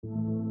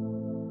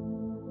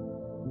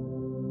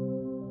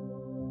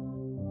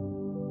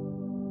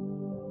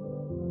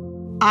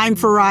I'm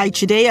Farai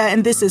Chideya,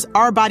 and this is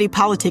Our Body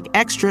Politic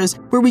Extras,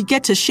 where we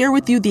get to share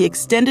with you the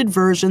extended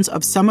versions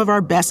of some of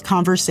our best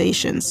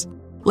conversations.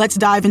 Let's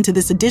dive into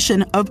this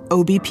edition of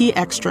OBP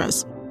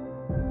Extras.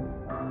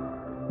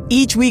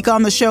 Each week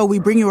on the show, we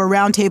bring you a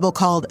roundtable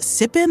called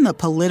Sippin' the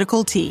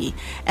Political Tea.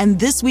 And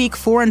this week,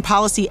 foreign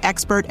policy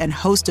expert and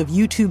host of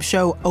YouTube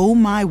show Oh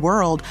My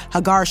World,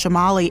 Hagar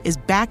Chemali, is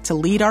back to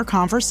lead our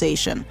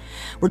conversation.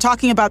 We're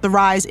talking about the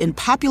rise in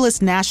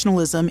populist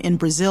nationalism in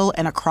Brazil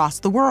and across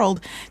the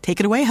world.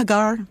 Take it away,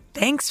 Hagar.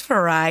 Thanks,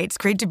 Farai. It's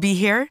great to be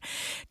here.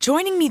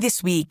 Joining me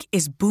this week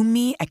is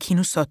Bunmi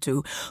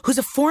Akinosotu, who's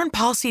a foreign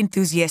policy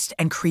enthusiast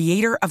and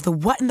creator of the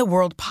What in the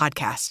World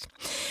podcast.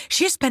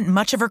 She has spent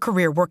much of her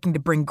career working to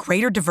bring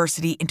greater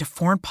diversity into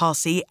foreign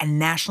policy and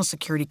national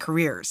security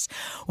careers.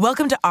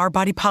 Welcome to Our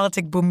Body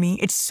Politic, Bunmi.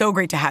 It's so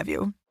great to have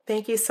you.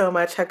 Thank you so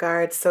much,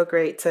 Hagar. It's so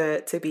great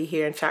to be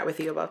here and chat with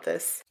you about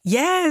this.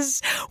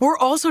 Yes. We're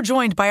also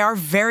joined by our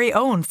very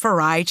own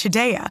Farai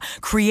Chideya,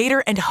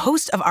 creator and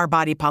host of Our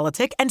Body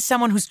Politic and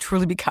someone who's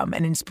truly become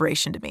an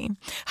inspiration to me.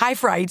 Hi,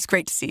 Farai. It's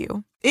great to see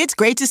you. It's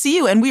great to see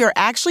you, and we are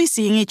actually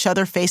seeing each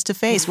other face to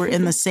face. We're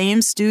in the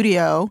same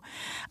studio,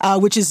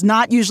 which is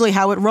not usually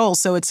how it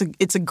rolls, so it's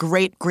a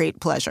great,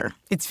 great pleasure.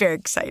 It's very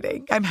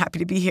exciting. I'm happy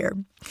to be here.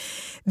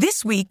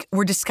 This week,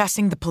 we're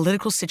discussing the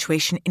political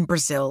situation in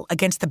Brazil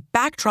against the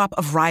backdrop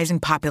of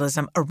rising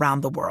populism around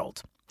the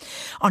world.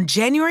 On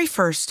January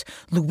 1st,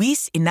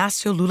 Luiz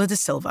Inácio Lula da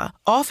Silva,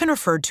 often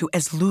referred to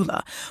as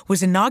Lula,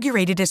 was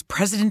inaugurated as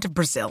president of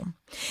Brazil.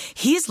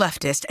 He is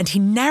leftist, and he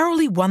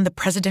narrowly won the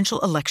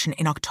presidential election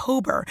in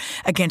October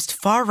against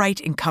far-right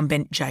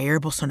incumbent Jair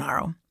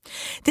Bolsonaro.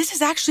 This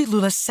is actually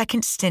Lula's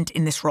second stint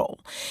in this role.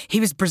 He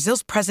was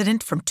Brazil's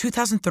president from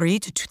 2003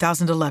 to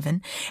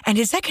 2011, and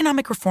his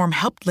economic reform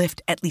helped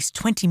lift at least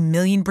 20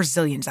 million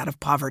Brazilians out of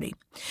poverty.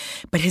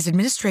 But his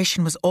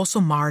administration was also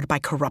marred by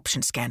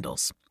corruption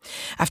scandals.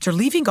 After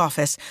leaving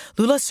office,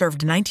 Lula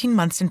served 19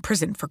 months in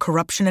prison for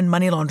corruption and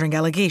money laundering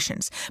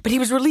allegations, but he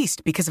was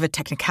released because of a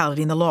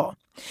technicality in the law.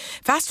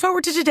 Fast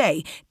forward to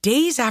today,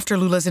 days after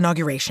Lula's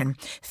inauguration,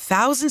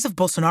 thousands of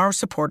Bolsonaro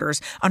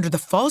supporters, under the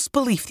false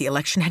belief the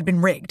election had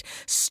been rigged,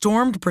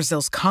 stormed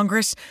Brazil's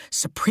Congress,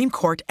 Supreme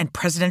Court, and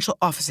presidential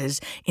offices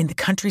in the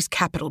country's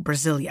capital,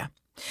 Brasilia.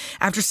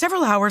 After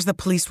several hours, the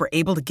police were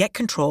able to get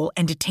control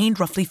and detained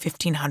roughly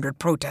 1,500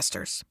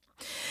 protesters.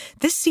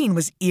 This scene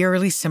was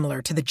eerily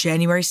similar to the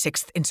January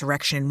 6th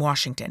insurrection in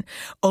Washington,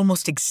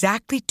 almost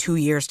exactly 2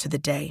 years to the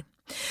day.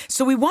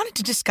 So we wanted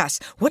to discuss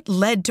what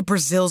led to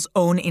Brazil's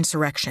own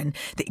insurrection,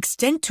 the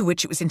extent to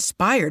which it was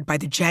inspired by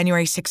the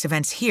January 6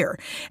 events here,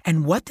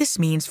 and what this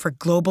means for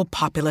global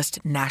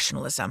populist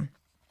nationalism.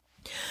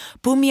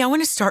 Bunmi, I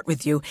want to start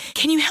with you.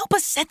 Can you help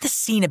us set the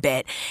scene a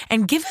bit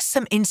and give us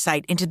some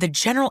insight into the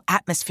general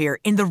atmosphere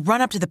in the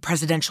run-up to the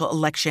presidential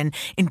election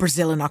in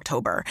Brazil in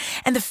October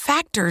and the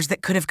factors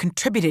that could have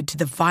contributed to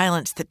the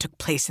violence that took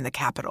place in the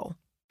capital?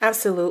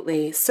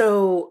 Absolutely.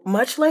 So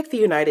much like the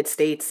United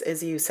States,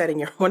 as you said in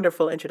your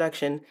wonderful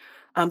introduction,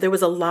 there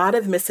was a lot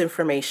of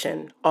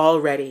misinformation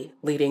already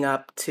leading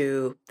up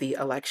to the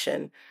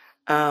election.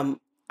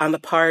 On the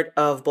part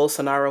of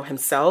Bolsonaro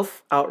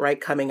himself,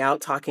 outright coming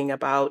out, talking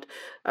about,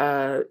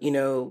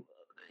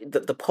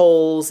 the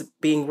polls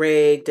being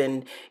rigged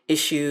and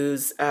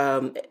issues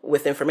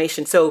with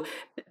information. So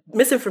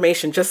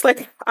misinformation, just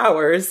like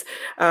ours,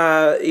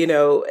 up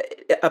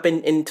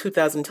in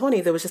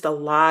 2020, there was just a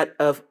lot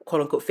of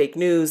quote unquote fake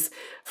news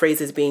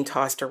phrases being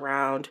tossed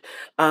around.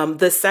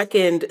 The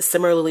second,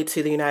 similarly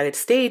to the United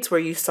States, where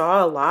you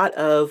saw a lot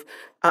of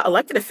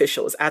elected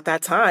officials at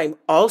that time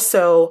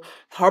also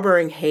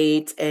harboring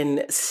hate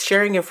and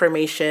sharing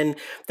information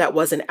that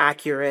wasn't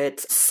accurate,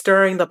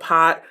 stirring the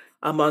pot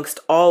amongst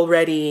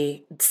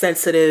already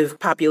sensitive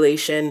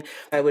population,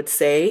 I would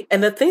say.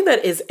 And the thing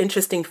that is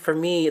interesting for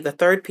me, the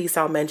third piece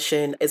I'll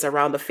mention, is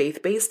around the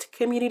faith-based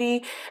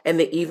community and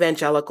the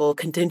evangelical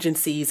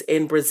contingencies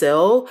in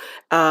Brazil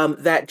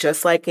that,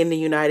 just like in the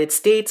United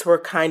States, were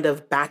kind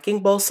of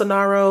backing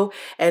Bolsonaro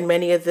and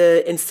many of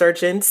the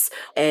insurgents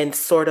and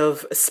sort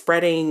of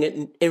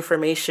spreading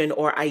information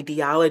or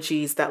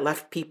ideologies that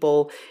left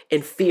people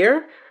in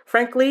fear,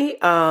 frankly.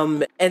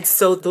 And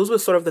so those were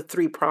sort of the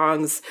three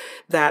prongs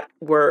that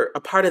were a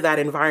part of that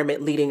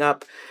environment leading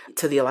up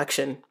to the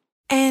election.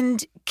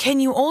 And can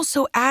you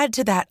also add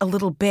to that a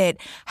little bit,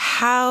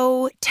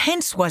 how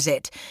tense was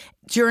it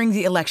during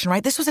the election,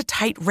 right? This was a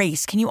tight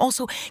race. Can you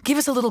also give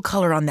us a little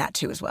color on that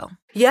too as well?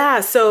 Yeah.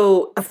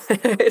 So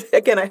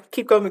again, I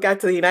keep going back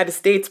to the United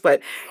States,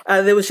 but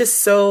there's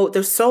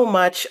so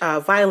much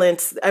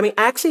violence. I mean,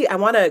 actually, I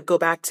want to go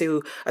back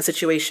to a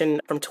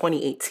situation from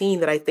 2018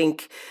 that I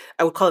think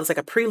I would call this like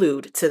a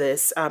prelude to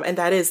this. And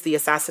that is the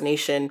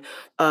assassination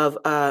of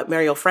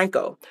Marielle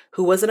Franco,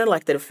 who was an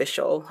elected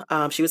official.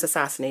 She was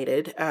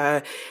assassinated.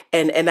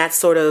 And that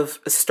sort of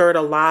stirred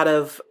a lot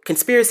of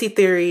conspiracy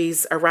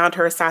theories around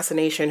her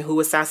assassination,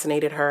 who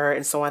assassinated her,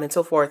 and so on and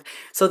so forth.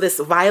 So this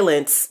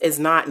violence is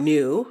not new.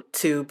 new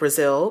to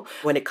Brazil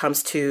when it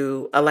comes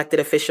to elected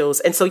officials.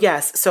 And so,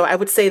 yes, so I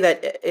would say that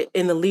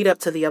in the lead up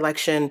to the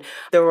election,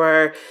 there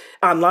were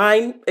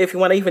online, if you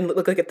want to even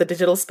look at the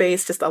digital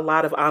space, just a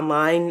lot of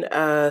online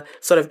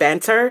sort of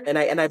banter. And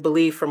I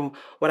believe from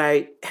what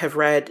I have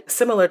read,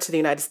 similar to the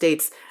United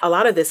States, a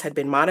lot of this had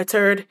been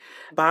monitored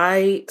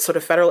by sort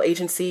of federal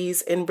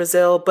agencies in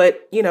Brazil.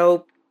 But,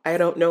 I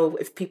don't know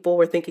if people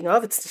were thinking, oh,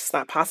 it's just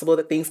not possible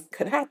that things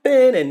could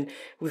happen and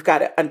we've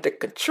got it under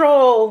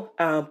control,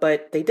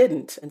 but they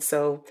didn't. And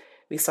so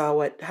we saw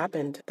what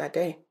happened that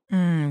day.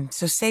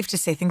 So safe to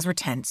say things were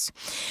tense.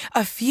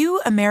 A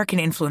few American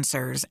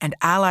influencers and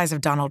allies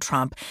of Donald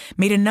Trump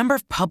made a number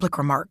of public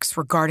remarks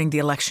regarding the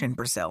election in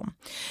Brazil.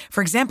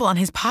 For example, on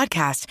his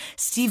podcast,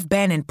 Steve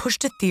Bannon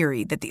pushed a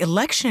theory that the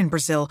election in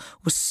Brazil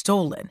was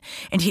stolen,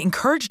 and he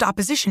encouraged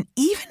opposition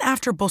even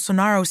after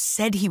Bolsonaro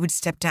said he would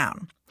step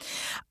down.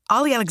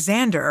 Ali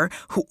Alexander,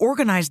 who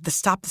organized the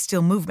Stop the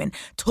Steal movement,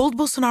 told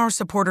Bolsonaro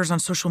supporters on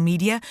social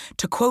media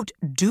to, quote,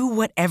 do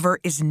whatever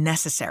is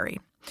necessary.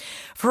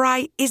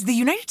 Farai, is the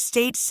United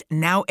States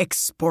now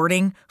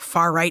exporting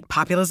far-right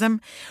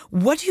populism?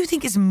 What do you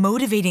think is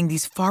motivating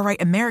these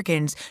far-right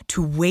Americans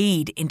to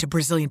wade into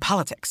Brazilian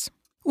politics?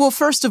 Well,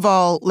 first of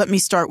all, let me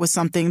start with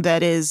something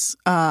that is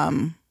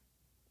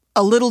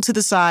a little to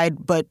the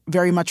side, but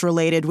very much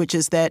related, which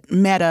is that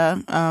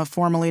Meta,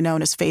 formerly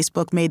known as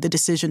Facebook, made the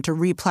decision to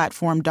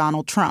re-platform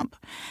Donald Trump.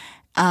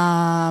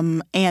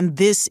 And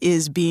this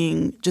is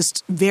being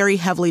just very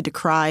heavily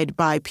decried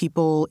by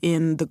people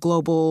in the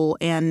global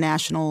and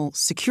national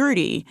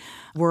security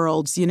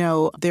worlds.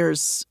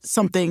 There's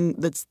something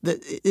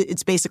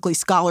it's basically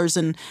scholars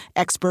and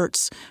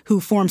experts who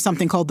form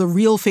something called the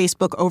Real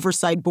Facebook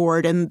Oversight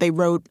Board, and they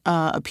wrote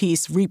a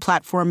piece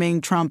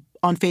replatforming Trump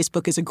on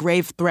Facebook is a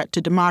grave threat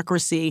to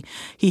democracy.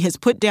 He has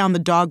put down the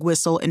dog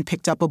whistle and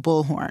picked up a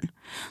bullhorn.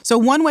 So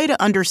one way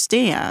to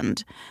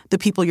understand the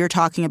people you're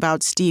talking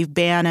about, Steve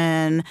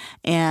Bannon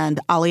and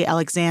Ali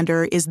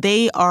Alexander, is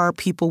they are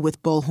people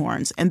with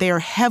bullhorns, and they are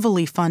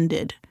heavily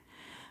funded.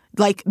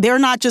 Like, they're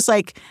not just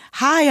like,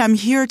 hi, I'm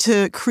here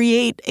to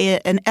create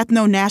an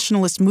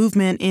ethno-nationalist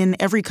movement in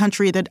every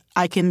country that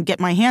I can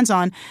get my hands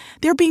on.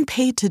 They're being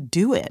paid to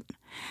do it.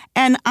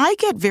 And I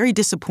get very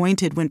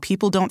disappointed when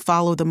people don't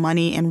follow the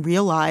money and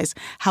realize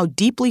how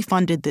deeply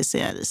funded this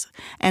is,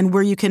 and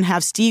where you can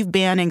have Steve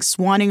Bannon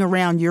swanning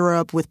around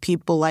Europe with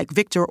people like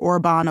Viktor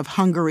Orban of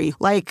Hungary.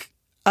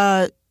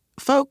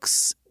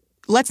 Folks,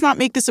 let's not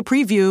make this a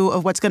preview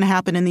of what's going to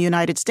happen in the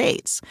United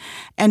States.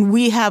 And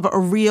we have a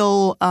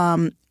real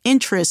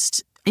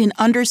interest in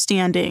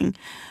understanding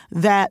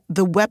that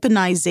the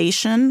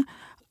weaponization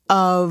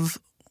of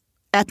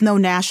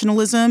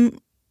ethno-nationalism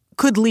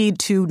could lead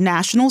to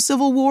national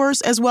civil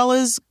wars as well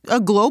as a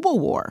global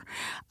war.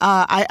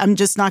 I'm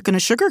just not going to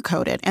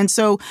sugarcoat it. And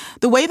so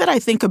the way that I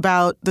think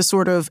about the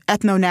sort of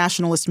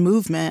ethno-nationalist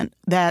movement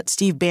that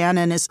Steve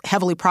Bannon is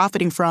heavily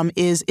profiting from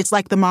is it's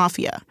like the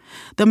mafia.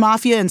 The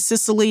mafia in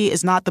Sicily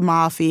is not the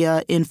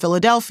mafia in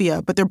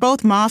Philadelphia, but they're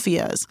both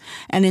mafias.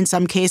 And in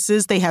some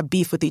cases, they have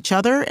beef with each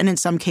other, and in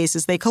some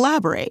cases, they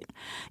collaborate.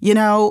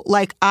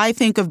 I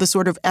think of the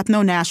sort of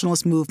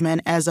ethno-nationalist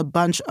movement as a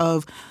bunch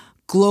of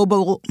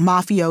global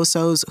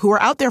mafiosos who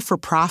are out there for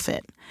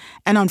profit.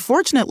 And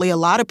unfortunately, a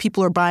lot of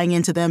people are buying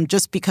into them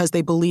just because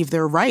they believe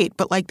they're right.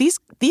 But these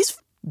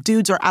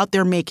dudes are out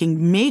there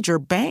making major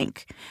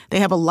bank. They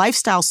have a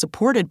lifestyle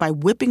supported by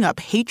whipping up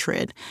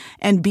hatred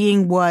and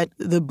being what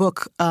the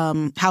book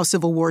How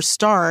Civil Wars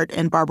Start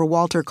and Barbara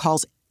Walter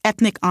calls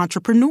ethnic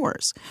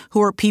entrepreneurs,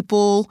 who are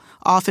people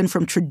often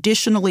from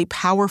traditionally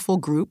powerful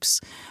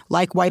groups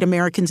like white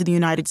Americans in the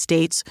United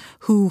States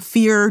who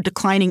fear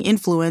declining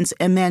influence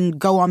and then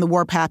go on the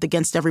warpath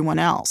against everyone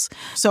else.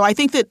 So I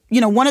think that,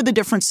 one of the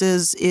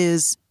differences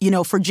is,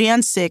 for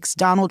Jan 6,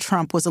 Donald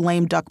Trump was a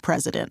lame duck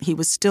president. He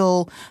was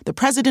still the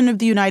president of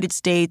the United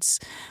States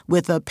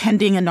with a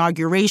pending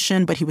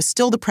inauguration, but he was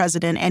still the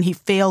president, and he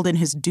failed in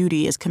his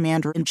duty as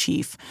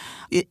commander-in-chief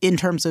in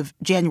terms of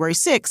January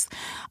 6th.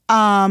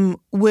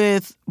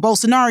 With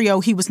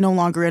Bolsonaro, he was no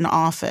longer in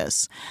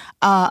office.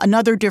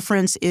 Another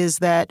difference is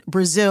that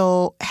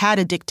Brazil had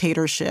a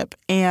dictatorship,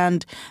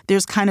 and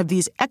there's kind of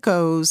these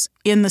echoes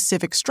in the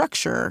civic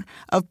structure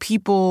of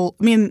people.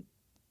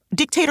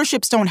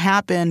 Dictatorships don't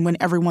happen when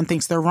everyone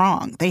thinks they're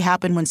wrong. They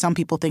happen when some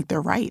people think they're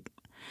right.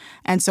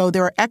 And so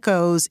there are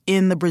echoes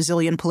in the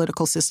Brazilian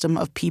political system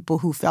of people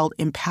who felt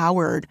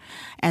empowered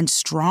and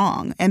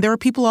strong. And there are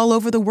people all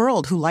over the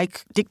world who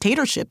like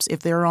dictatorships if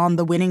they're on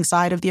the winning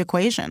side of the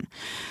equation.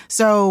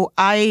 So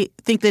I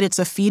think that it's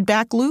a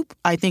feedback loop.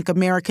 I think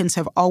Americans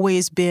have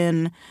always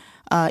been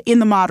in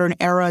the modern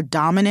era,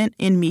 dominant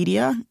in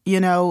media.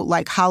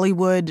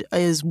 Hollywood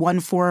is one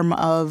form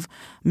of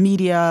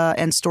media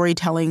and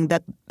storytelling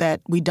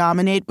that we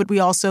dominate, but we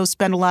also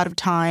spend a lot of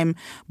time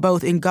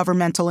both in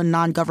governmental and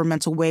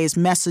non-governmental ways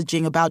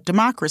messaging about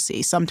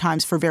democracy,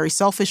 sometimes for very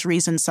selfish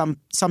reasons,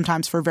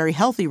 sometimes for very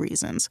healthy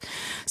reasons.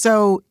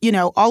 So,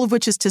 all of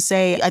which is to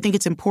say, I think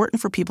it's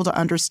important for people to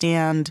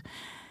understand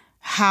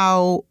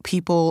how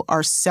people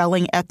are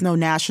selling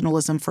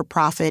ethno-nationalism for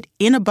profit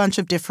in a bunch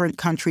of different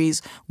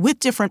countries with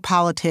different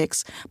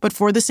politics, but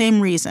for the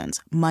same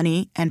reasons,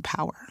 money and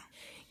power.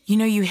 You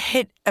know, you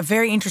hit a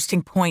very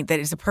interesting point that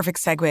is a perfect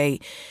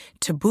segue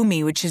to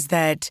Bumi, which is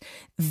that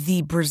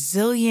the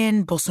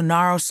Brazilian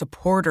Bolsonaro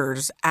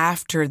supporters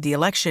after the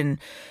election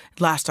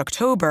last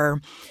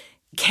October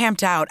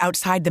camped out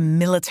outside the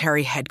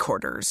military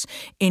headquarters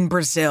in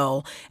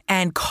Brazil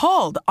and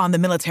called on the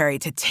military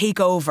to take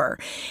over.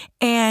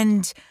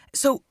 And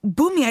so,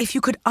 Bumi, if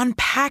you could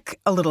unpack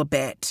a little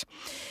bit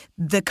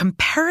the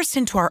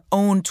comparison to our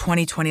own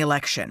 2020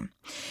 election.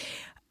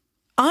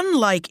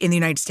 Unlike in the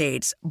United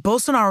States,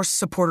 Bolsonaro's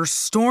supporters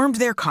stormed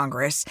their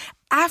Congress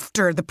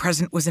after the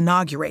president was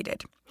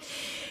inaugurated.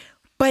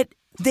 But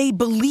they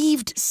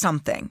believed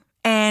something.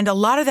 And a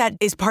lot of that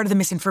is part of the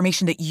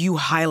misinformation that you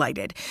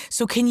highlighted.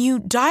 So can you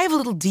dive a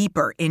little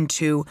deeper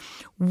into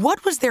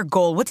what was their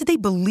goal? What did they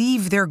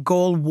believe their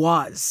goal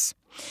was?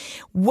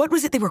 What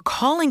was it they were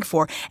calling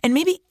for? And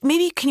maybe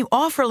can you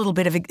offer a little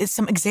bit of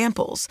some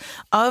examples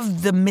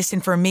of the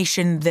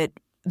misinformation that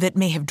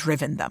may have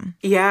driven them?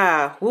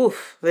 Yeah.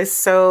 Oof. There's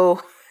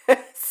so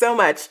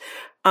much.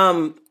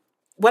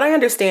 What I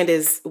understand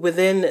is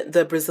within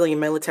the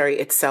Brazilian military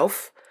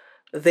itself,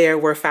 there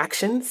were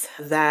factions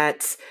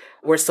that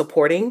were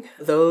supporting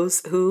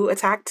those who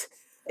attacked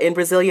in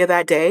Brasilia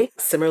that day.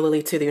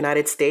 Similarly to the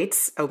United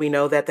States, we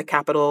know that the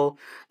Capitol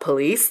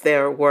Police,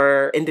 there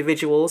were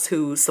individuals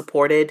who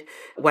supported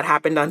what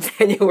happened on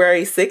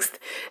January 6th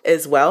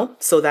as well.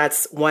 So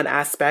that's one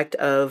aspect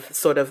of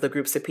sort of the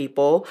groups of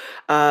people.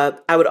 I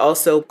would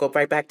also go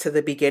right back to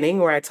the beginning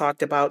where I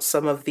talked about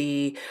some of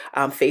the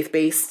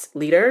faith-based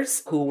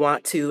leaders who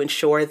want to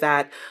ensure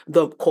that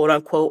the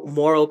quote-unquote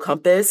moral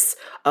compass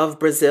of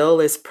Brazil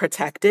is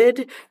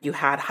protected. You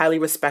had highly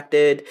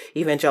respected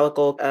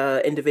evangelical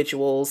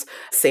individuals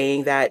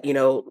saying that,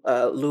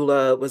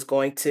 Lula was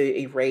going to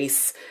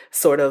erase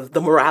sort of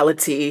the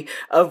morality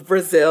of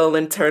Brazil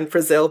and turn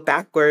Brazil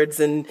backwards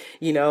and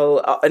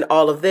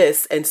all of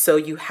this. And so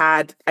you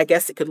had, I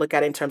guess you could look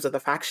at it in terms of the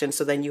faction.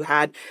 So then you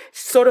had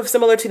sort of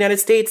similar to the United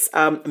States,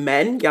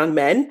 young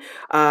men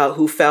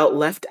who felt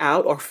left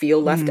out or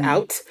feel left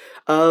out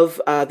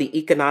of the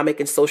economic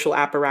and social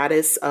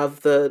apparatus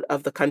of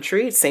the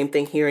country. Same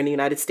thing here in the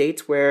United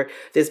States, where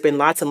there's been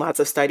lots and lots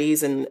of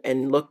studies and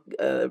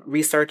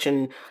research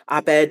and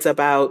op-eds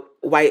about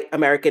white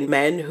American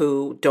men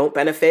who don't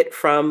benefit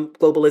from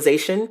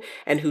globalization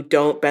and who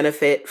don't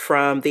benefit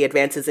from the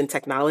advances in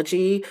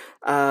technology.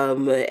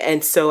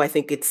 And so I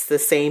think it's the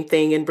same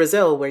thing in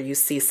Brazil, where you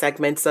see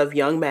segments of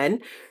young men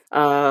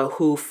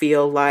who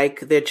feel like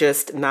they're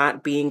just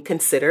not being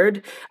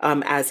considered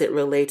as it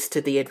relates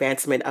to the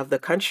advancement of the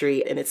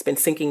country. And it's been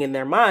sinking in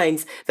their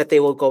minds that they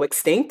will go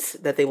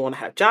extinct, that they won't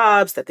have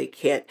jobs, that they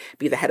can't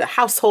be the head of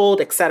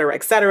household, et cetera,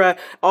 et cetera.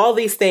 All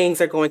these things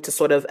are going to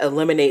sort of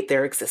eliminate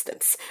their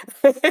existence.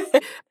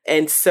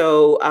 And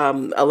so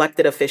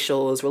elected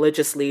officials,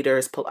 religious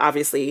leaders,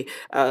 obviously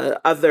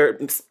other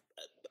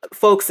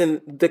folks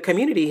in the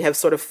community have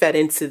sort of fed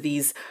into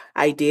these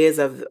ideas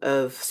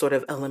of sort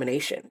of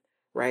elimination.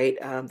 Right?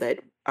 That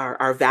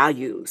our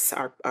values,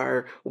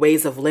 our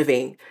ways of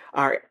living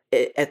are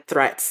at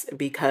threats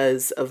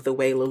because of the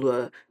way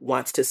Lula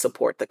wants to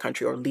support the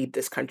country or lead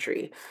this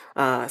country.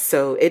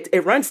 So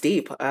it runs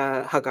deep,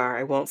 Hagar.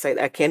 I won't say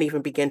that. I can't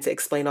even begin to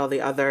explain all the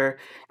other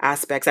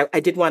aspects. I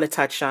did want to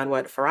touch on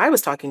what Farai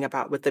was talking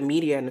about with the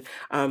media,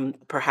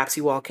 and perhaps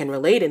you all can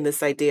relate in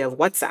this idea of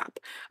WhatsApp.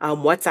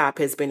 WhatsApp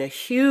has been a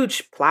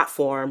huge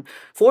platform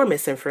for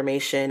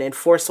misinformation and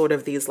for sort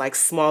of these like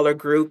smaller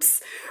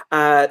groups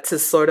to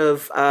sort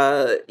of,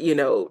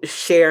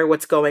 share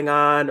what's going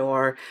on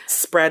or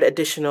spread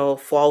additional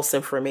false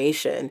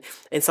information.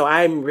 And so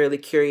I'm really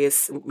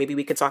curious, maybe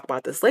we could talk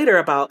about this later,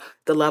 about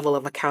the level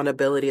of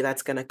accountability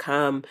that's going to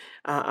come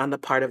on the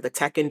part of the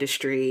tech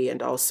industry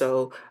and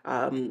also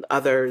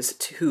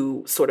others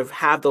who sort of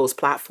have those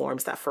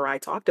platforms that Farai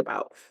talked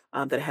about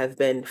that have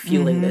been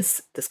fueling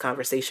this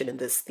conversation and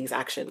these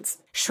actions.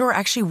 Sure.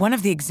 Actually, one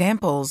of the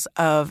examples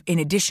of, in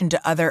addition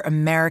to other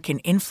American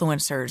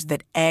influencers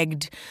that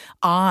egged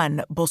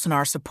on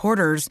Bolsonaro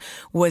supporters,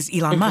 was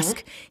Elon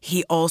Musk.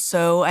 He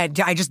also, I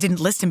just didn't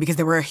list him because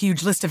there were a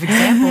huge list of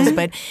examples,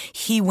 but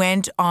he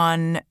went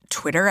on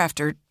Twitter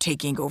after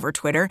taking over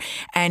Twitter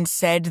and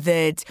said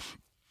that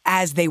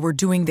as they were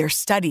doing their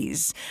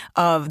studies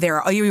of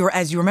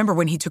as you remember,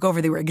 when he took over,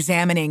 they were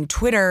examining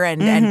Twitter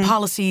and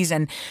policies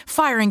and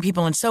firing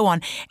people and so on.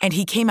 And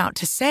he came out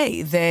to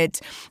say that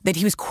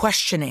he was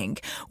questioning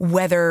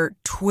whether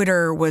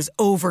Twitter was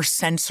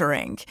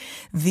over-censoring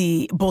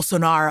the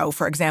Bolsonaro,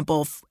 for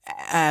example,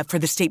 for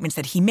the statements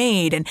that he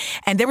made.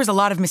 And there was a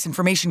lot of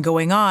misinformation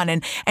going on.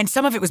 And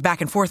some of it was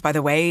back and forth, by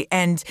the way.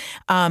 And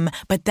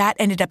but that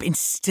ended up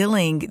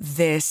instilling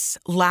this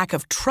lack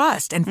of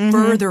trust and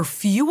further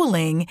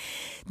fueling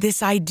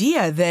this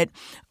idea that,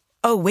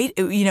 wait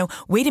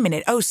a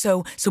minute.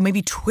 So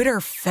maybe Twitter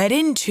fed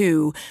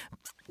into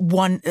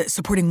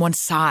supporting one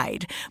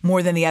side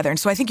more than the other. And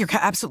so I think you're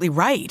absolutely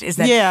right, is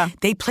that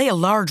they play a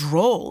large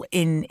role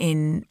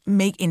in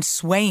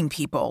swaying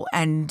people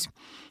and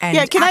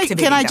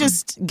can I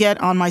just get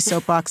on my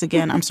soapbox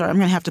again? I'm sorry, I'm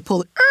going to have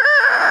to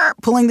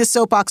pulling this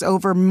soapbox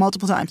over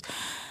multiple times.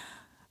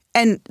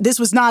 And this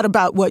was not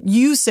about what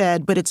you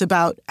said, but it's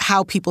about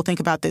how people think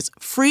about this.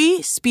 Free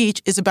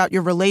speech is about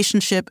your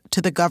relationship to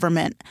the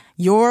government.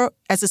 Your,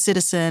 as a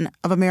citizen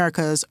of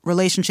America's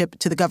relationship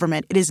to the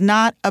government. It is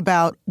not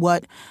about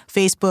what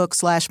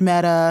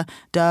Facebook/Meta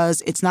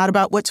does. It's not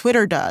about what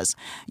Twitter does.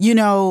 You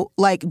know,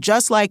 like,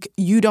 just like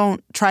you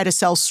don't try to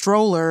sell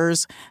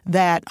strollers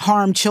that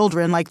harm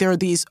children, like there are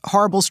these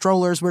horrible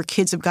strollers where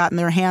kids have gotten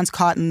their hands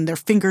caught and their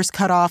fingers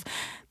cut off.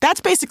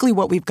 That's basically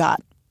what we've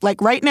got.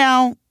 Like right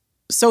now,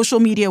 social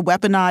media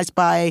weaponized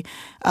by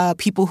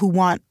people who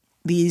want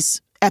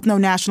these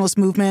ethno-nationalist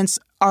movements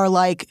are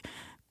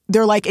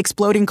they're like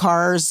exploding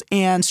cars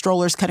and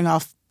strollers cutting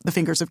off the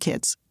fingers of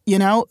kids. You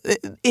know,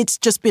 it's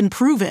just been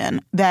proven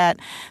that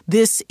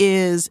this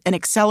is an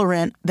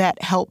accelerant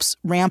that helps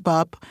ramp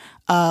up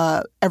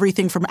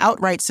everything from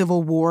outright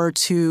civil war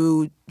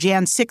to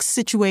Jan 6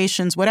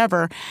 situations,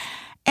 whatever.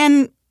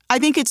 And I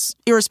think it's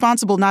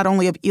irresponsible not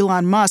only of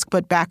Elon Musk,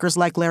 but backers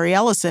like Larry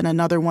Ellison,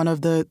 another one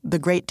of the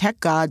great tech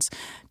gods,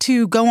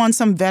 to go on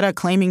some veta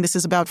claiming this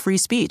is about free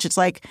speech. It's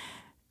like,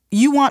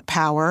 you want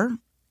power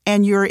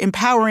and you're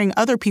empowering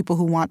other people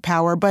who want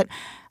power. But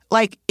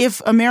like,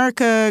 if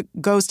America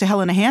goes to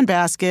hell in a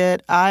handbasket,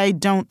 I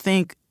don't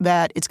think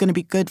that it's going to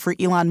be good for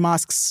Elon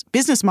Musk's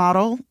business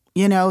model.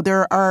 You know,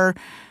 there are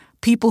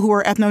people who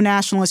are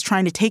ethno-nationalists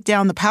trying to take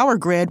down the power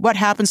grid. What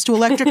happens to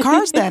electric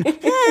cars then?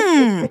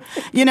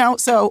 You know,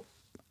 so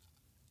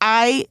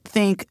I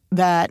think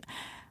that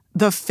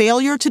the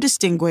failure to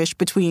distinguish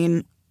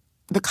between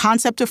the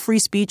concept of free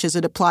speech as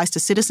it applies to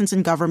citizens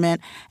in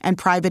government and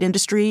private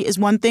industry is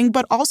one thing,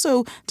 but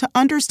also to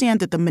understand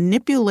that the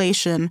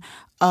manipulation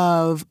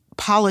of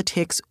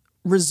politics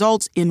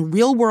results in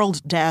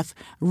real-world death,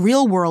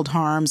 real-world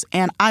harms,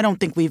 and I don't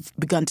think we've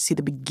begun to see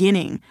the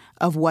beginning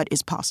of what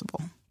is possible.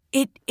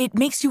 It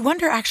makes you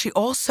wonder, actually,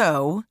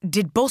 also,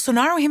 did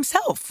Bolsonaro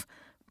himself,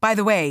 by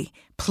the way,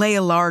 play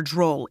a large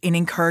role in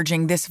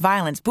encouraging this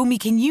violence? Bunmi,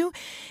 can you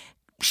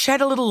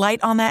shed a little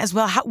light on that as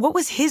well? What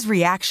was his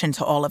reaction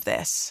to all of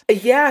this?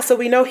 Yeah, so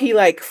we know he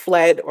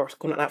fled, or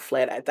not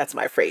fled, that's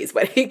my phrase,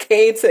 but he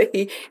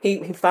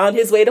found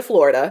his way to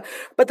Florida,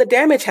 but the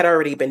damage had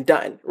already been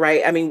done,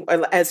 right? I mean,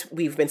 as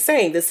we've been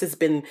saying, this has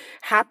been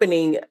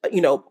happening,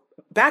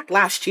 back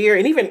last year,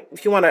 and even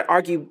if you want to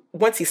argue,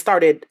 once he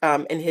started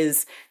in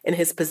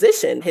his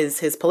position,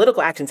 his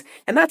political actions,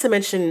 and not to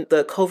mention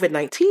the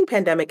COVID-19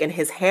 pandemic and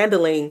his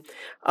handling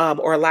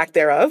or lack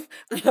thereof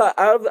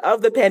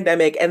of the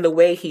pandemic, and the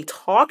way he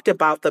talked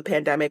about the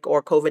pandemic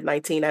or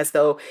COVID-19 as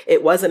though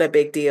it wasn't a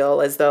big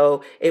deal, as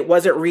though it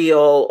wasn't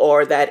real,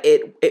 or that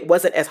it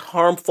wasn't as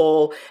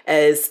harmful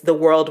as the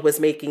world was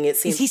making it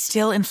seem. Is he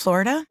still in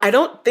Florida? I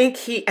don't think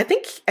I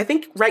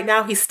think right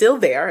now he's still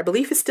there. I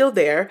believe he's still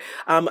there.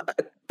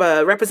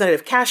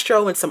 Representative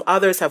Castro and some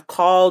others have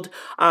called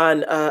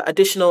on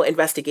additional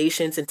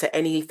investigations into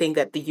anything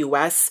that the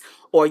U.S.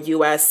 or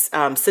U.S.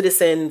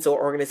 Citizens or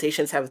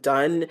organizations may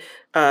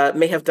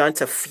have done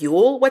to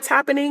fuel what's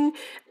happening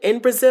in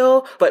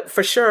Brazil. But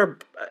for sure,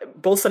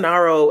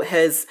 Bolsonaro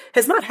has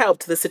not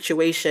helped the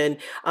situation.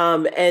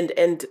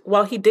 And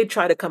while he did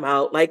try to come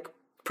out, like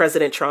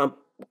President Trump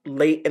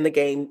late in the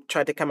game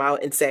tried to come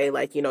out and say,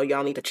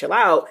 y'all need to chill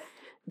out,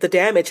 the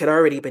damage had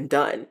already been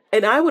done.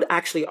 And I would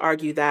actually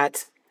argue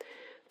that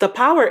the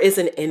power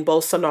isn't in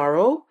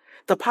Bolsonaro.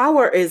 The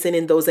power isn't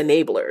in those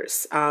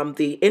enablers,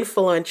 the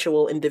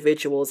influential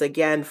individuals,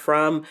 again,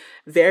 from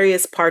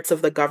various parts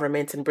of the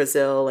government in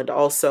Brazil and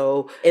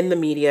also in the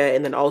media,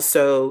 and then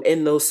also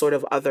in those sort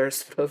of other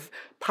sort of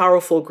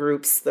powerful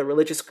groups, the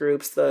religious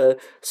groups, the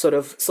sort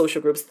of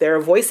social groups. There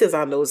are voices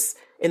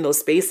in those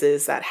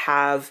spaces that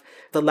have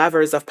the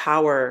levers of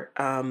power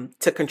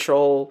to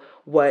control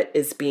what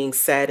is being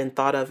said and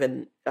thought of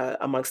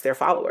amongst their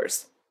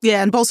followers.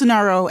 Yeah, and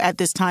Bolsonaro at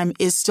this time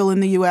is still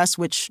in the U.S.,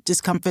 which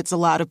discomfits a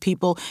lot of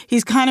people.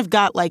 He's kind of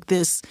got like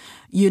this,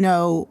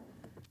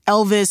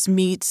 Elvis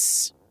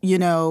meets,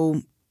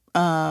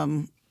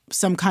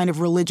 some kind of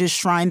religious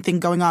shrine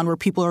thing going on where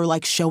people are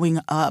like showing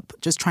up,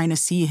 just trying to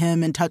see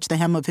him and touch the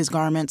hem of his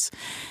garments.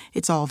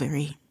 It's all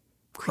very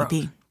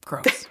creepy.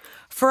 Gross.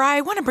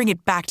 I want to bring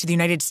it back to the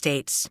United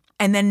States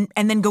and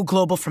then go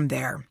global from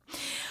there.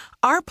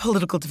 Our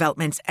political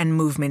developments and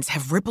movements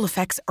have ripple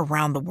effects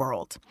around the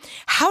world.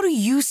 How do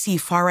you see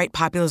far-right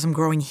populism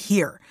growing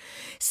here?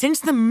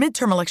 Since the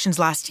midterm elections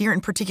last year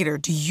in particular,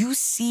 do you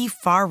see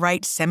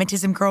far-right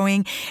Semitism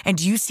growing? And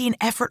do you see an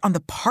effort on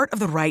the part of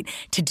the right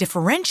to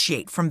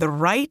differentiate from the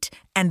right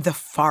and the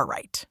far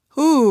right?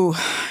 Ooh,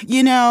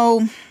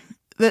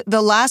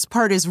 the last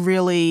part is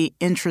really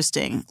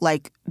interesting,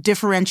 like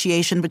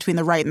differentiation between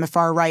the right and the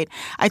far right.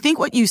 I think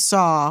what you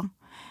saw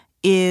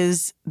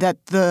is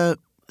that the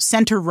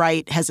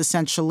center-right has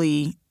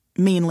essentially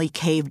mainly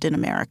caved in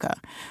America.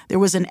 There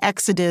was an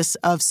exodus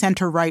of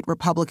center-right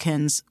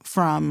Republicans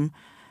from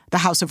the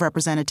House of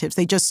Representatives.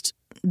 They just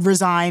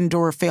resigned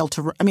or failed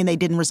to – I mean, they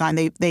didn't resign.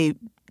 They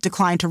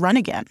declined to run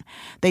again.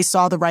 They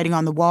saw the writing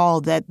on the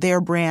wall that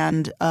their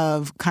brand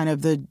of kind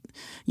of the,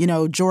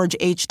 George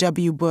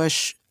H.W.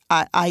 Bush,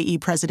 i.e.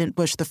 President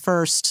Bush the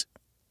First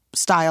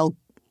style,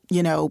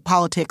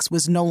 politics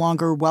was no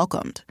longer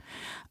welcomed.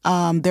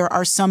 There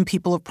are some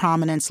people of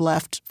prominence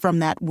left from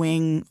that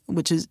wing,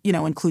 which is,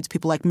 includes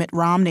people like Mitt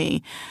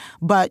Romney.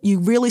 But you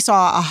really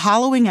saw a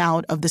hollowing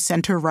out of the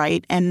center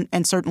right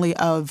and certainly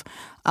of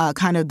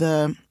kind of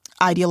the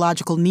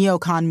ideological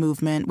neocon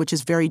movement, which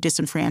is very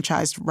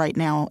disenfranchised right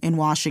now in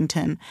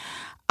Washington.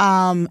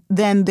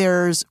 Then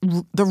there's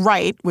the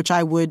right, which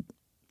I would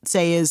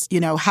say is,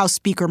 House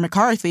Speaker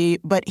McCarthy,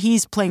 but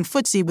he's playing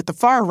footsie with the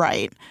far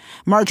right,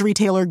 Marjorie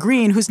Taylor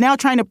Greene, who's now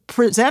trying to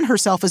present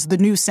herself as the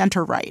new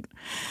center right.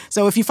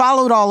 So if you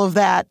followed all of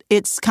that,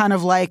 it's kind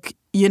of like,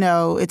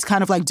 it's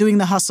kind of like doing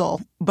the hustle,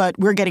 but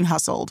we're getting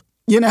hustled.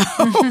 And or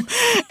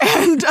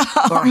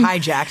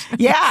hijacked.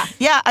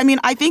 Yeah. I mean,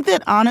 I think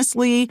that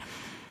honestly,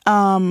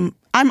 I'm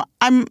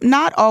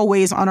not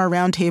always on our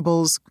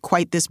roundtables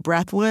quite this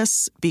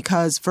breathless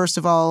because, first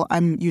of all,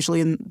 I'm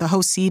usually in the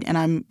host seat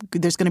and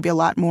there's going to be a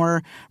lot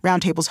more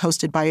roundtables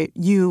hosted by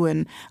you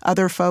and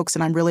other folks,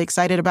 and I'm really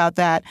excited about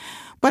that.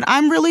 But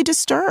I'm really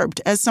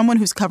disturbed as someone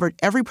who's covered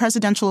every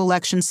presidential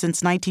election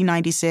since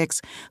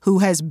 1996, who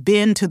has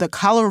been to the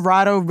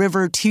Colorado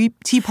River Tea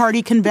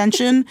Party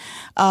convention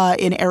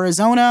in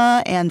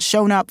Arizona and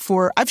shown up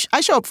for –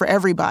 I show up for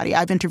everybody.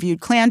 I've interviewed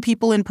Klan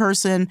people in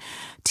person,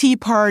 Tea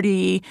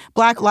Party,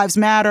 Black Lives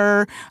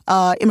Matter,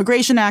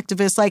 immigration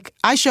activists. Like,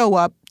 I show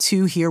up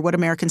to hear what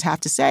Americans have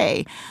to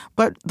say.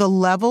 But the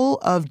level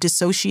of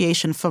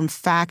dissociation from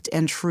fact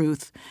and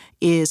truth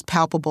is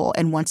palpable.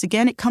 And once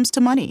again, it comes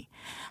to money.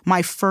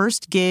 My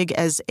first gig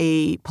as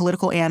a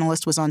political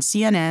analyst was on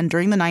CNN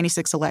during the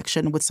 96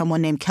 election with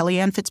someone named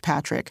Kellyanne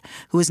Fitzpatrick,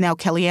 who is now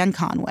Kellyanne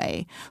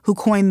Conway, who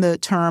coined the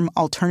term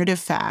alternative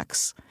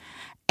facts.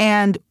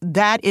 And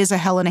that is a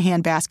hell in a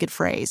handbasket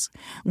phrase.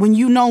 When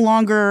you no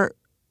longer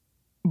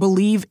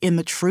believe in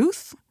the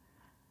truth,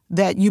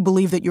 that you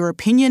believe that your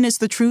opinion is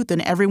the truth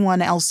and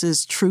everyone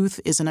else's truth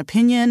is an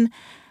opinion,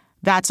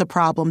 that's a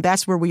problem.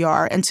 That's where we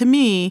are. And to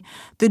me,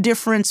 the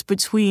difference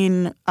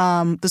between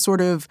the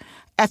sort of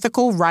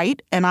ethical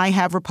right, and I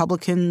have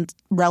Republican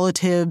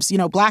relatives,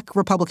 Black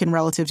Republican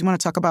relatives. You want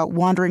to talk about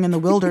wandering in the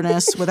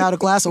wilderness without a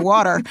glass of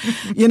water,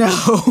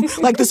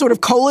 like the sort of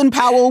Colin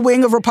Powell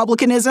wing of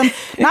Republicanism.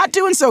 Not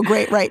doing so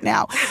great right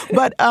now.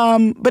 But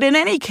in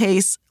any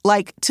case,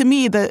 like, to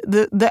me,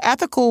 the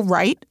ethical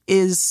right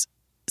is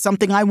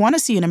something I want to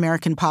see in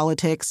American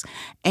politics,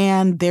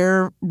 and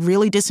they're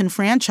really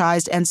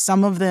disenfranchised, and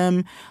some of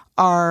them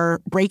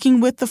are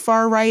breaking with the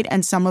far right,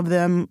 and some of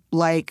them,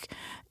 like,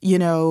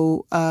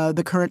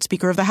 the current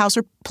Speaker of the House,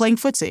 are playing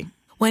footsie.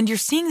 When you're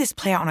seeing this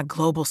play out on a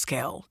global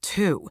scale,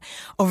 too.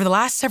 Over the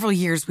last several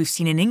years, we've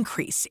seen an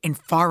increase in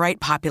far-right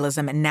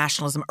populism and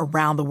nationalism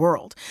around the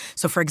world.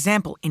 So, for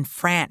example, in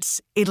France,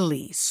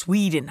 Italy,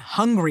 Sweden,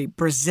 Hungary,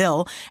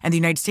 Brazil, and the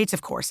United States,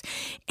 of course.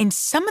 In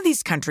some of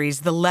these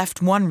countries, the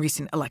left won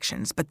recent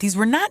elections, but these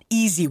were not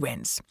easy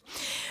wins.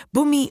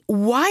 Bunmi,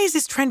 why is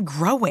this trend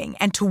growing?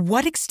 And to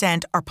what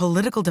extent are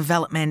political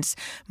developments,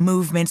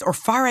 movements, or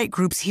far-right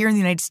groups here in the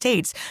United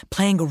States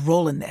playing a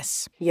role in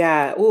this?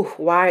 Yeah.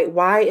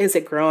 Why is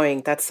it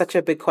growing? That's such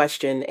a big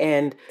question.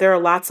 And there are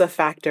lots of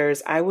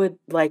factors. I would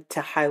like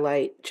to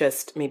highlight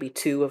just maybe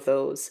two of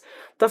those.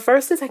 The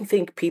first is, I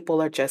think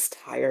people are just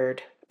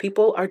tired.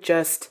 People are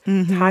just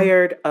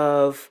tired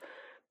of,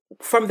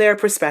 from their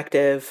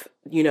perspective,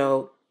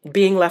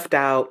 being left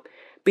out,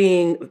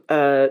 being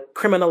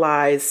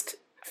criminalized,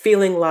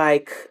 feeling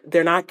like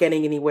they're not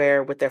getting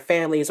anywhere with their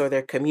families or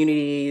their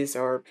communities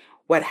or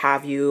what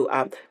have you.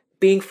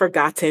 Being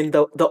forgotten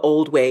the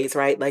old ways,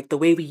 right? Like the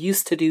way we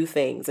used to do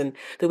things and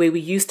the way we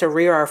used to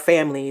rear our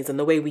families and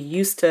the way we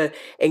used to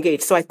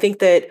engage. So I think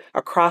that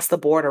across the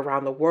board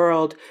around the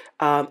world,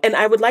 and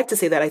I would like to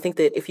say that I think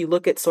that if you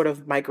look at sort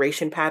of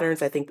migration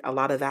patterns, I think a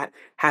lot of that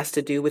has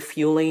to do with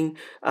fueling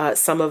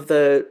some of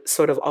the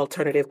sort of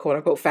alternative quote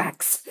unquote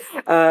facts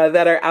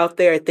that are out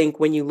there. I think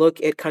when you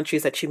look at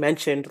countries that you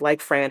mentioned,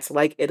 like France,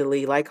 like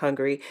Italy, like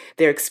Hungary,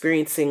 they're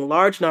experiencing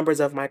large numbers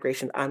of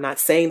migration. I'm not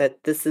saying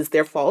that this is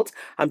their fault.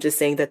 I'm just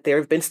saying that there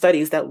have been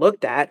studies that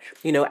looked at,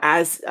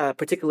 as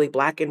particularly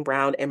Black and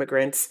brown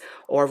immigrants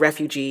or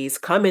refugees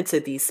come into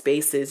these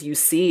spaces, you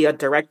see a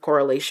direct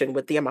correlation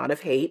with the amount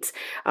of hate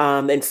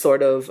and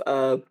sort of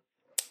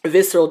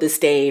visceral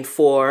disdain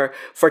for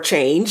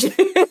change,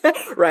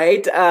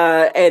 right?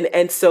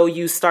 And so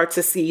you start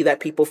to see that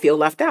people feel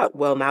left out.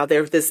 Well, now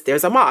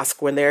there's a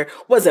mosque when there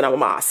wasn't a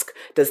mosque.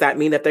 Does that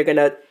mean that they're going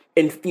to,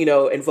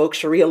 invoke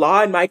Sharia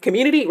law in my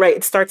community? Right?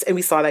 It starts, and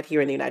we saw that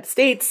here in the United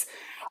States.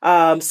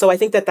 So I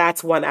think that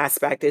that's one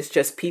aspect. Is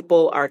just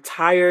people are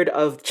tired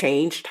of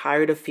change,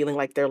 tired of feeling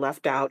like they're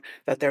left out,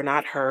 that they're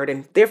not heard,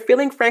 and they're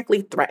feeling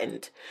frankly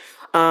threatened.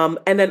 And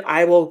then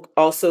I will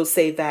also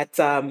say that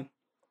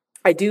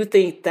I do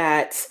think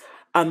that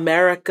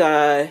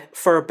America,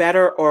 for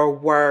better or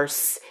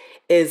worse,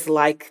 is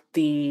like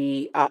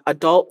the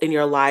adult in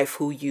your life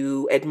who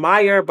you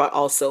admire but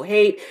also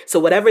hate. So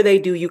whatever they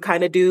do, you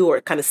kind of do, or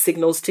it kind of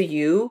signals to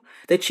you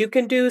that you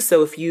can do.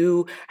 So if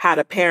you had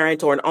a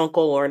parent or an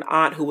uncle or an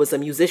aunt who was a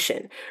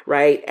musician,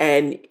 right,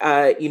 and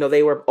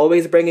they were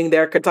always bringing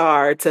their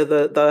guitar to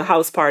the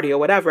house party or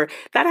whatever,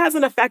 that has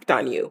an effect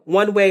on you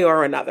one way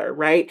or another,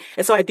 right?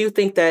 And so I do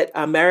think that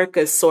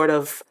America's sort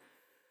of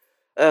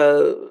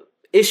uh,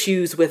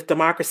 issues with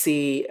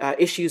democracy,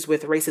 issues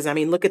with racism. I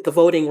mean, look at the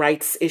voting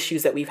rights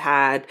issues that we've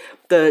had.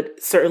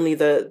 Certainly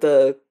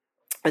the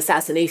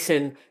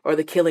assassination or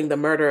the killing, the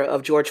murder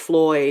of George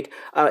Floyd.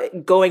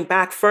 Going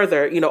back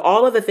further,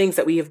 all of the things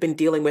that we have been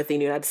dealing with in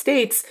the United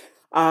States.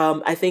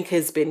 I think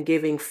has been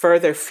giving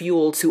further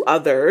fuel to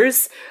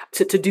others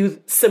to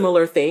do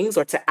similar things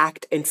or to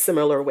act in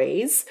similar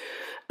ways.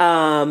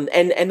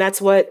 And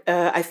that's what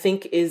I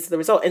think is the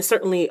result. And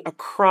certainly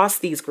across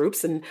these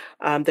groups, and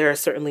there are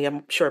certainly,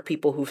 I'm sure,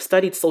 people who've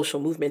studied social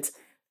movements.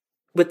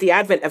 With the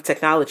advent of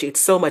technology, it's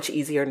so much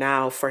easier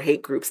now for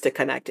hate groups to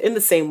connect in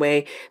the same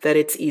way that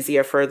it's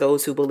easier for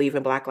those who believe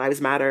in Black Lives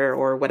Matter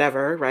or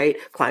whatever, right?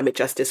 Climate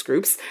justice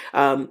groups.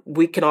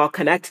 We can all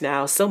connect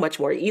now so much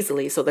more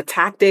easily. So the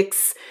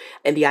tactics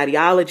and the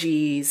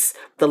ideologies,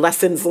 the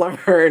lessons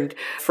learned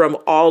from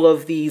all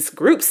of these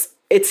groups,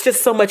 it's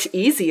just so much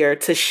easier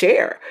to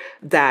share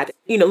that.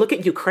 Look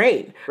at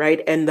Ukraine,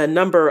 right? And the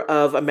number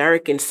of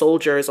American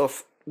soldiers or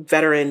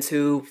veterans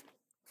who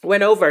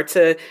went over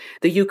to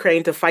the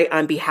Ukraine to fight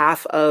on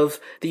behalf of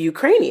the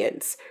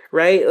Ukrainians,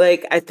 right?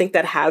 Like, I think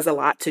that has a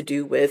lot to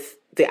do with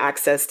the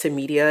access to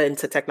media and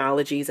to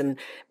technologies and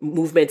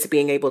movements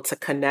being able to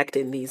connect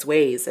in these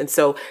ways. And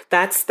so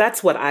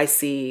that's what I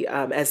see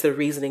as the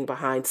reasoning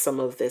behind some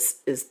of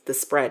this is the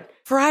spread.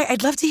 Farai,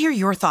 I'd love to hear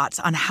your thoughts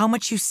on how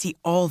much you see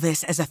all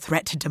this as a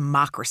threat to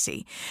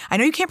democracy. I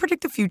know you can't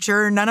predict the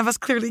future, none of us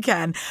clearly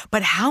can,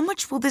 but how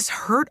much will this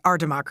hurt our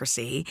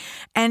democracy?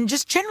 And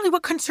just generally,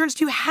 what concerns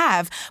do you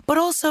have? But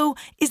also,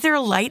 is there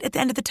a light at the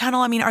end of the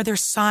tunnel? I mean, are there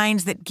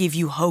signs that give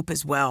you hope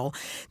as well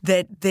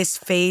that this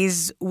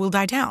phase will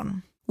die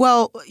down?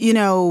 Well,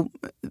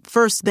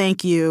 first,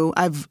 thank you.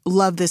 I've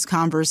loved this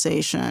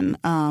conversation,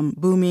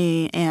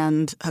 Bunmi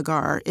and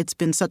Hagar. It's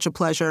been such a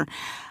pleasure.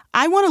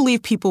 I want to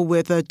leave people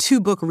with a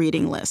 2-book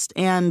reading list,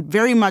 and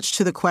very much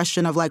to the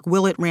question of, like,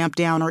 will it ramp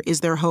down or is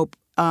there hope?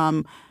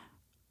 No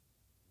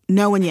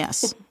and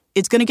yes.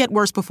 It's going to get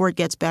worse before it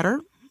gets better.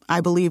 I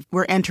believe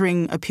we're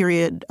entering a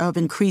period of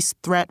increased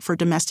threat for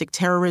domestic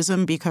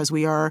terrorism because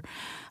we are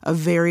a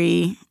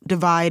very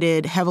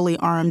divided, heavily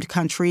armed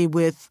country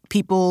with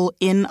people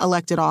in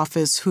elected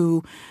office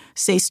who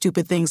say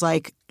stupid things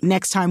like,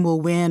 next time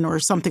we'll win, or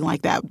something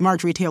like that.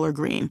 Marjorie Taylor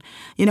Greene.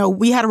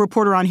 We had a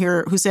reporter on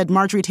here who said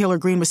Marjorie Taylor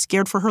Greene was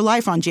scared for her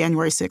life on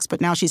January 6th,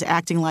 but now she's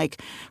acting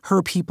like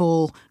her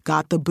people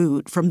got the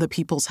boot from the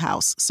people's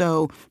house.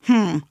 So,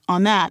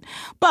 on that.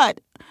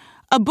 But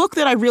a book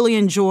that I really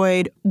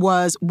enjoyed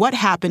was What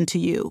Happened to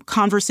You?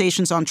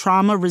 Conversations on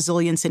Trauma,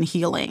 Resilience, and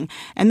Healing.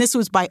 And this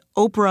was by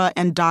Oprah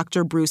and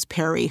Dr. Bruce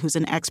Perry, who's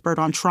an expert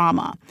on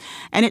trauma.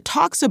 And it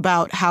talks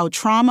about how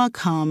trauma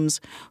comes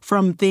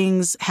from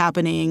things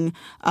happening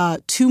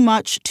too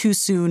much, too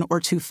soon, or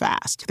too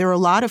fast. There are a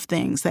lot of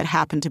things that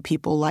happen to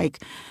people,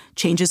 like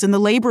changes in the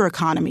labor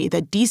economy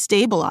that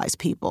destabilize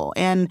people.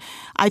 And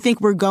I think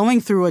we're going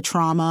through a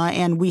trauma,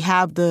 and we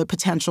have the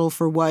potential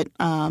for what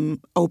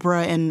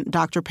Oprah and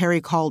Dr.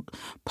 Perry called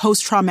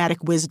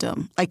post-traumatic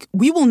wisdom. Like,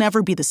 we will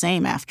never be the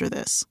same after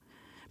this.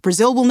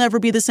 Brazil will never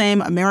be the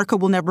same. America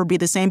will never be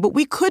the same. But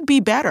we could be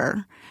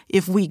better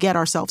if we get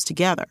ourselves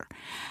together.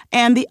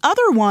 And the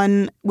other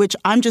one, which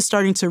I'm just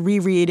starting to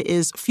reread,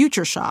 is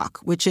Future Shock,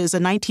 which is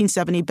a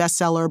 1970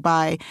 bestseller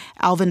by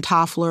Alvin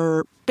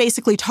Toffler.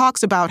 Basically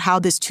talks about how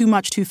this too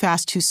much, too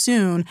fast, too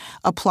soon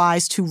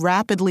applies to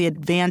rapidly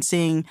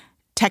advancing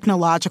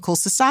technological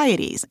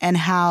societies, and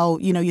how,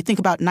 you think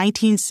about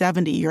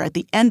 1970, you're at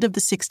the end of the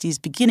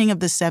 60s, beginning of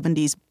the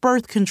 70s,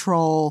 birth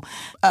control,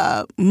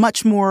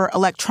 much more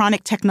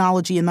electronic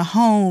technology in the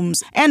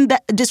homes, and the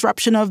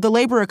disruption of the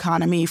labor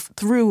economy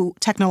through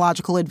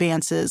technological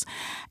advances.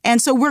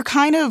 And so we're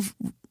kind of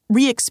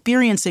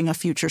re-experiencing a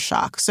future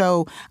shock.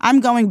 So I'm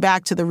going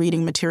back to the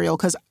reading material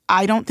because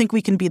I don't think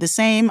we can be the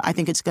same. I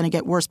think it's going to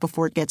get worse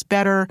before it gets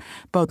better,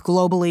 both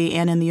globally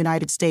and in the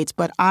United States.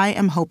 But I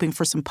am hoping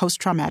for some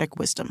post-traumatic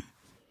wisdom.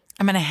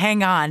 I'm going to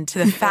hang on to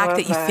the fact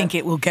that you think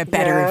it will get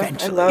better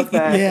eventually. I love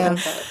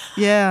that.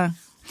 Yeah.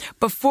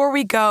 Before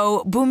we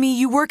go, Bunmi,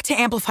 you work to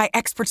amplify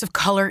experts of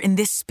color in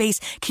this space.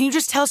 Can you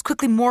just tell us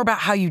quickly more about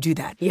how you do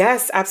that?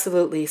 Yes,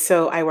 absolutely.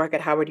 So I work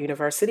at Howard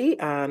University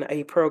on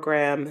a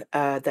program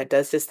that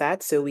does just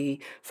that. So we,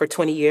 for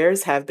 20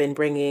 years, have been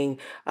bringing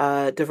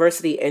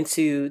diversity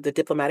into the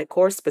diplomatic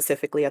corps,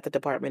 specifically at the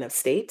Department of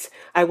State.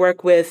 I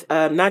work with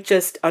not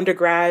just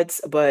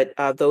undergrads, but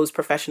those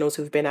professionals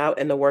who've been out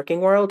in the working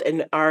world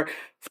and are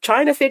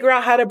trying to figure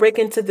out how to break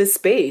into this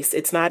space.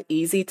 It's not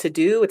easy to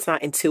do. It's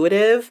not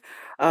intuitive.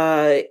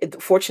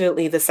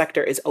 Fortunately, the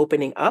sector is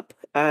opening up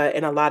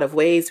in a lot of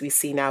ways. We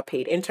see now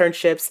paid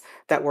internships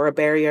that were a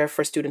barrier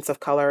for students of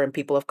color and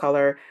people of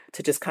color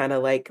to just kind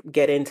of like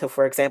get into,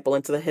 for example,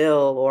 into the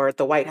Hill or at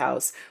the White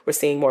House. We're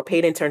seeing more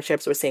paid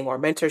internships. We're seeing more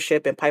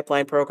mentorship and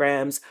pipeline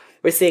programs.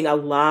 We're seeing a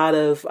lot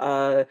of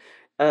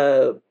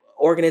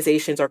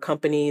organizations or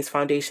companies,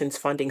 foundations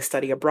funding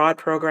study abroad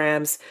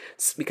programs,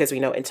 because we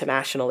know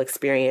international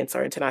experience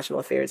or international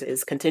affairs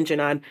is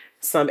contingent on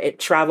some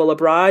travel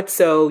abroad.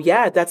 So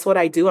yeah, that's what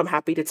I do. I'm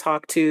happy to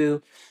talk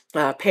to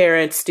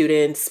parents,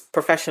 students,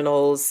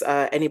 professionals,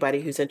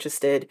 anybody who's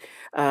interested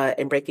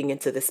in breaking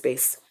into this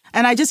space.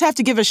 And I just have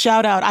to give a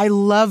shout out. I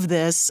love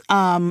this.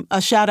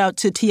 A shout out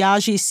to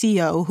Tiaji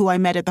Seo, who I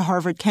met at the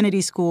Harvard Kennedy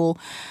School.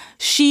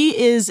 She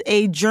is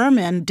a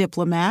German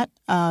diplomat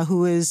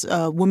who is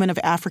a woman of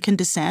African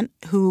descent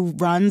who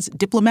runs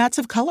Diplomats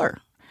of Color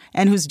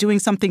and who's doing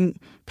something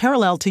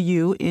parallel to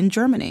you in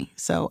Germany.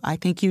 So I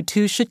think you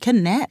two should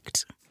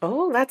connect.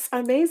 Oh, that's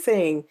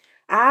amazing.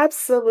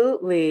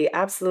 Absolutely.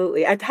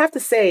 Absolutely. I'd have to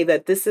say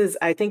that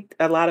I think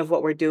a lot of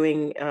what we're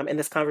doing in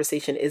this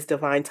conversation is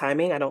divine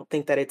timing. I don't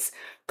think that it's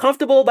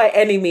comfortable by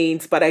any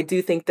means, but I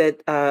do think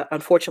that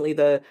unfortunately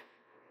the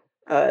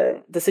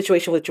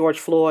situation with George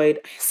Floyd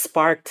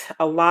sparked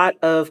a lot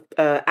of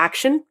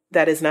action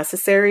that is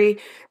necessary.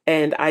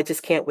 And I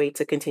just can't wait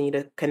to continue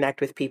to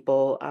connect with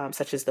people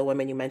such as the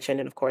women you mentioned.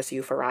 And of course,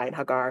 you, Farai and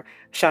Hagar.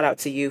 Shout out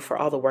to you for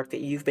all the work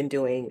that you've been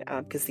doing,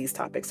 because these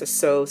topics are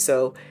so,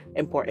 so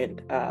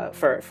important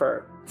for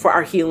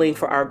our healing,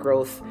 for our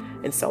growth,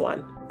 and so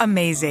on.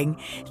 Amazing.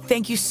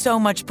 Thank you so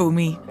much,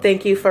 Bunmi.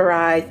 Thank you,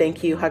 Farai.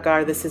 Thank you,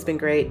 Hagar. This has been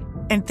great.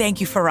 And thank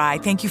you,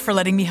 Farai. Thank you for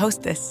letting me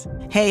host this.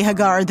 Hey,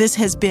 Hagar, this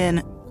has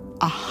been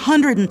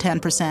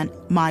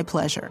 110% my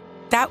pleasure.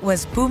 That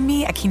was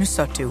Bunmi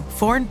Akinosotu,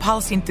 foreign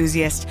policy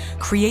enthusiast,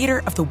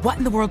 creator of the What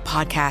in the World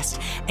podcast,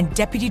 and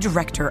deputy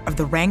director of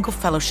the Rangel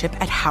Fellowship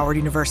at Howard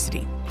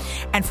University.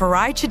 And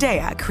Farai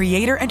Chideya,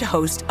 creator and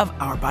host of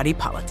Our Body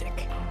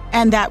Politic.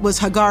 And that was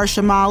Hagar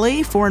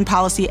Chemali, foreign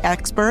policy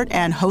expert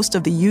and host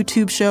of the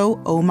YouTube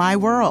show Oh My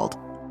World.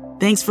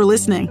 Thanks for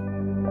listening.